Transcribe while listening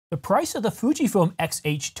The price of the Fujifilm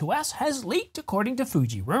X-H2S has leaked according to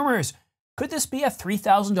Fuji rumors. Could this be a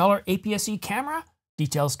 $3,000 APS-C camera?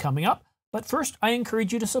 Details coming up, but first I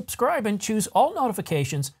encourage you to subscribe and choose all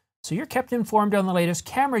notifications so you're kept informed on the latest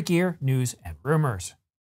camera gear, news, and rumors.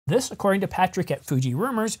 This, according to Patrick at Fuji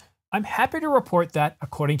Rumors. I'm happy to report that,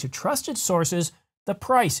 according to trusted sources, the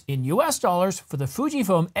price in US dollars for the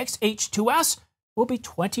Fujifilm X-H2S will be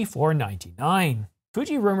 $24.99.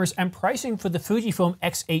 Fuji Rumors and pricing for the Fujifilm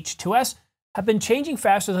X-H2S have been changing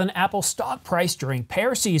faster than Apple's stock price during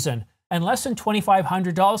pair season, and less than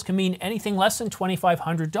 $2,500 can mean anything less than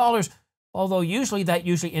 $2,500, although usually that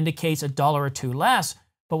indicates $1 or $2 less.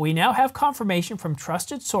 But we now have confirmation from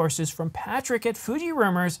trusted sources from Patrick at Fuji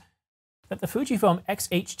Rumors that the Fujifilm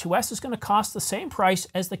X-H2S is going to cost the same price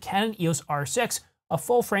as the Canon EOS R6, a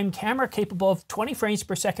full-frame camera capable of 20 frames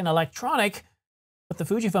per second electronic, but the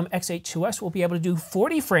Fujifilm X-H2S will be able to do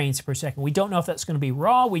 40 frames per second. We don't know if that's going to be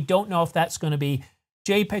RAW. We don't know if that's going to be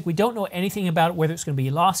JPEG. We don't know anything about it, whether it's going to be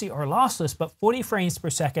lossy or lossless, but 40 frames per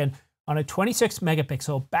second on a 26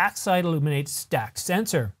 megapixel backside illuminated stacked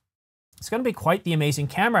sensor. It's going to be quite the amazing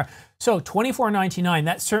camera. So $24.99,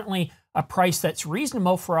 that's certainly a price that's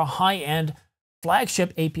reasonable for a high-end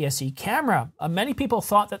flagship APS-C camera. Many people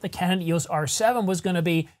thought that the Canon EOS R7 was going to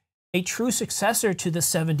be a true successor to the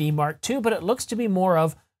 7D Mark II, but it looks to be more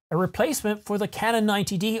of a replacement for the Canon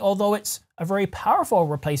 90D, although it's a very powerful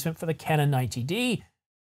replacement for the Canon 90D.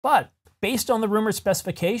 But based on the rumored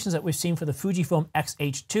specifications that we've seen for the Fujifilm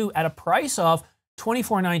X-H2 at a price of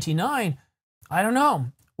 $24.99, I don't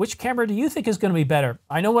know. Which camera do you think is going to be better?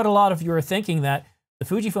 I know what a lot of you are thinking, that the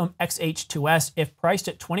Fujifilm X-H2S, if priced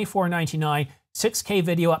at $24.99, 6K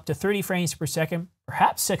video up to 30 frames per second,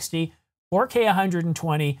 perhaps 60, 4K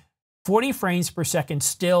 120, 40 frames per second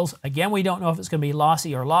stills. Again, we don't know if it's going to be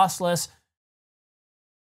lossy or lossless.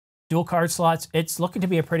 Dual card slots. It's looking to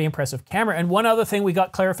be a pretty impressive camera. And one other thing we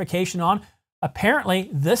got clarification on, apparently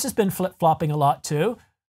this has been flip-flopping a lot too.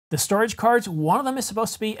 The storage cards, one of them is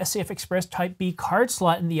supposed to be a Safe Express Type B card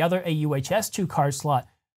slot and the other a UHS 2 card slot.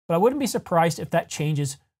 But I wouldn't be surprised if that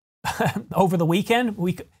changes over the weekend.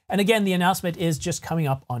 And again, the announcement is just coming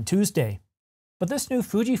up on Tuesday. But this new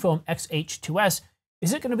Fujifilm X-H2S,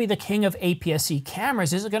 is it going to be the king of APS-C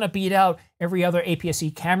cameras? Is it going to beat out every other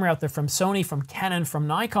APS-C camera out there from Sony, from Canon, from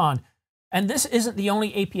Nikon? And this isn't the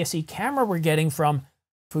only APS-C camera we're getting from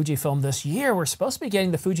Fujifilm this year. We're supposed to be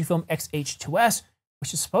getting the Fujifilm X-H2S,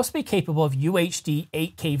 which is supposed to be capable of UHD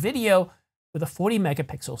 8K video with a 40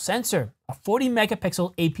 megapixel sensor, a 40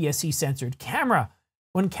 megapixel APS-C censored camera.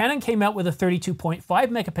 When Canon came out with a 32.5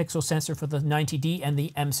 megapixel sensor for the 90D and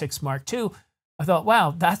the M6 Mark II, I thought,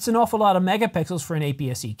 wow, that's an awful lot of megapixels for an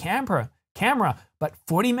APS-C camera. But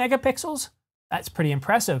 40 megapixels? That's pretty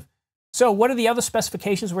impressive. So what are the other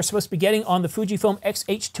specifications we're supposed to be getting on the Fujifilm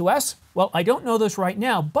X-H2S? Well, I don't know those right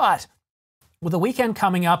now, but with the weekend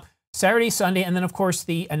coming up, Saturday, Sunday, and then of course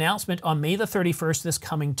the announcement on May the 31st, this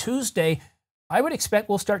coming Tuesday, I would expect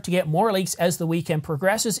we'll start to get more leaks as the weekend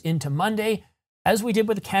progresses into Monday, as we did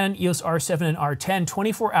with the Canon EOS R7 and R10,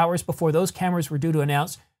 24 hours before those cameras were due to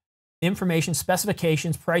announce. Information,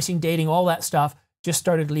 specifications, pricing, dating, all that stuff just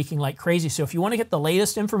started leaking like crazy. So if you want to get the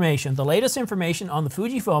latest information on the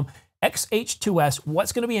Fujifilm X-H2S,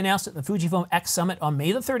 what's going to be announced at the Fujifilm X Summit on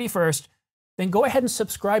May the 31st, then go ahead and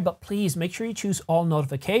subscribe, but please make sure you choose all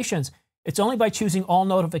notifications. It's only by choosing all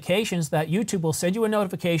notifications that YouTube will send you a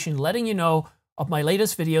notification letting you know of my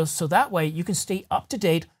latest videos, so that way you can stay up to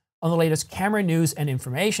date on the latest camera news and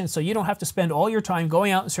information, so you don't have to spend all your time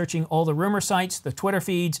going out and searching all the rumor sites, the Twitter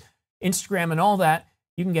feeds, Instagram, and all that.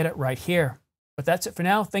 You can get it right here. But that's it for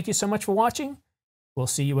now. Thank you so much for watching. We'll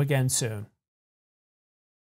see you again soon.